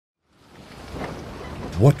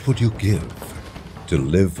What would you give to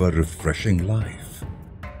live a refreshing life?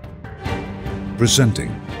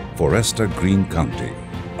 Presenting FORESTA GREEN COUNTY,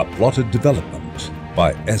 a plotted development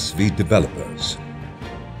by SV Developers.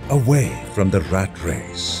 Away from the rat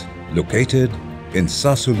race, located in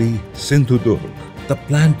Sasuli, Sindhudurga, the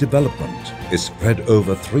planned development is spread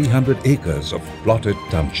over 300 acres of plotted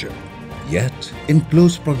township, yet in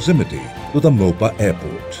close proximity to the Mopa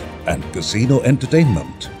Airport and casino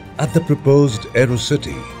entertainment at the proposed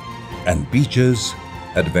Aerocity and beaches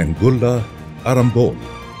at Vengulla, Arambol,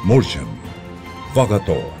 Morshan,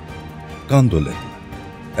 Vagator, Kandolin,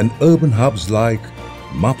 and urban hubs like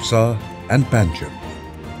Mapsa and Panjim.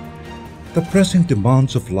 The pressing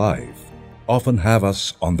demands of life often have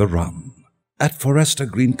us on the run. At FORESTA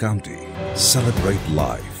GREEN COUNTY, celebrate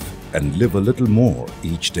life and live a little more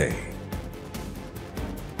each day.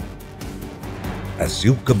 As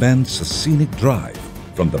you commence a scenic drive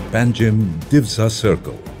from the Panjim Divsa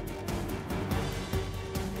Circle,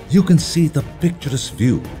 you can see the picturesque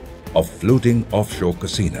view of floating offshore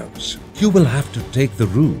casinos. You will have to take the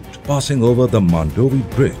route passing over the Mandovi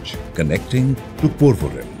Bridge connecting to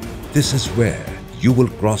Purvurim. This is where you will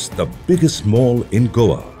cross the biggest mall in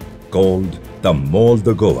Goa, called the Mall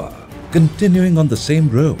de Goa. Continuing on the same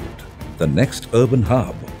road, the next urban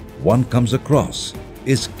hub one comes across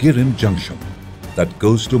is Girim Junction that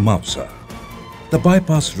goes to Mapsa. The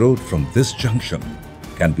bypass road from this junction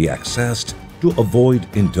can be accessed to avoid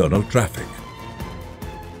internal traffic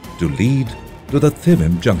to lead to the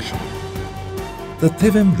Thivim Junction. The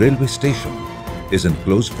Thivim railway station is in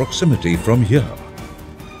close proximity from here.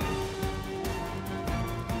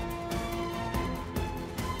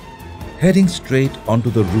 Heading straight onto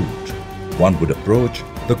the route, one would approach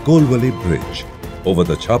the Kolwali Bridge over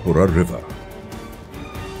the Chapura River.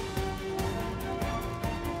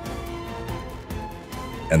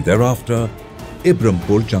 And thereafter,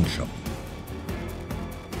 Ibrampur Junction.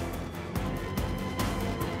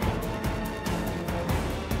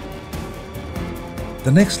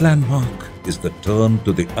 The next landmark is the turn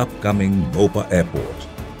to the upcoming Mopa Airport,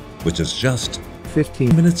 which is just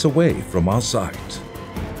 15 minutes away from our site.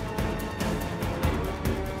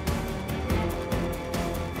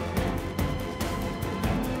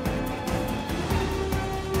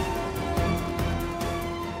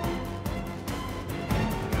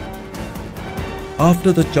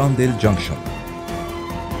 After the Chandel Junction,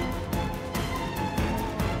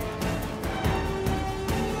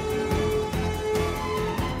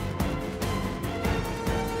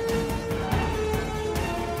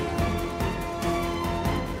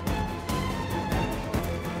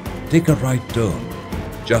 take a right turn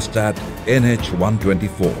just at NH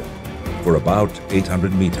 124 for about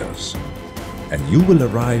 800 meters and you will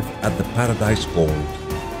arrive at the paradise called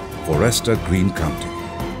FORESTA GREEN COUNTY.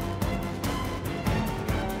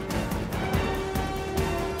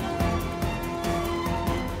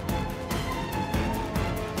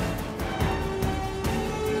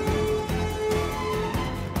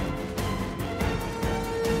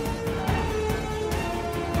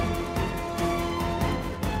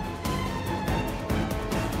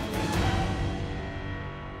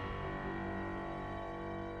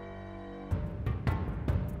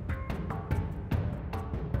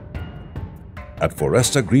 At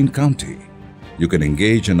FORESTA GREEN COUNTY, you can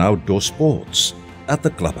engage in outdoor sports at the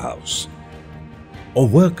clubhouse or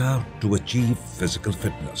work out to achieve physical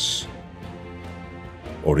fitness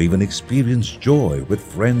or even experience joy with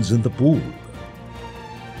friends in the pool.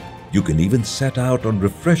 You can even set out on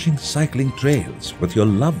refreshing cycling trails with your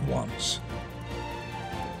loved ones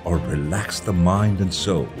or relax the mind and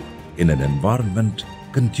soul in an environment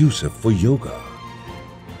conducive for yoga.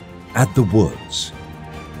 At the Woods,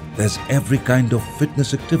 there's every kind of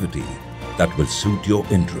fitness activity that will suit your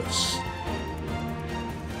interests.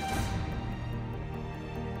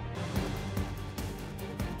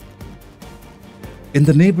 In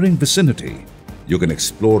the neighboring vicinity, you can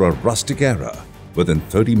explore a rustic era within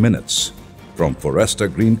 30 minutes from FORESTA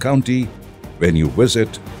GREEN COUNTY when you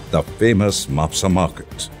visit the famous Mapsa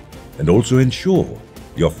Market and also ensure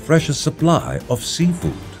your freshest supply of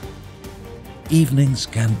seafood. Evenings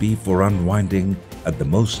can be for unwinding at the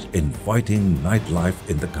most inviting nightlife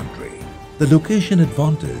in the country. The location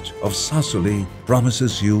advantage of Sasuli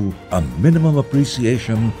promises you a minimum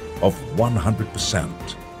appreciation of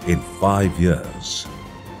 100% in 5 years.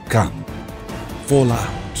 Come, fall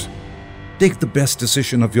out, take the best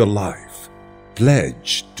decision of your life,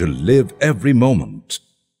 pledge to live every moment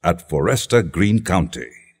at FORESTA GREEN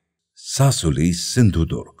COUNTY, Sasuli,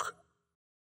 Sindhudurga.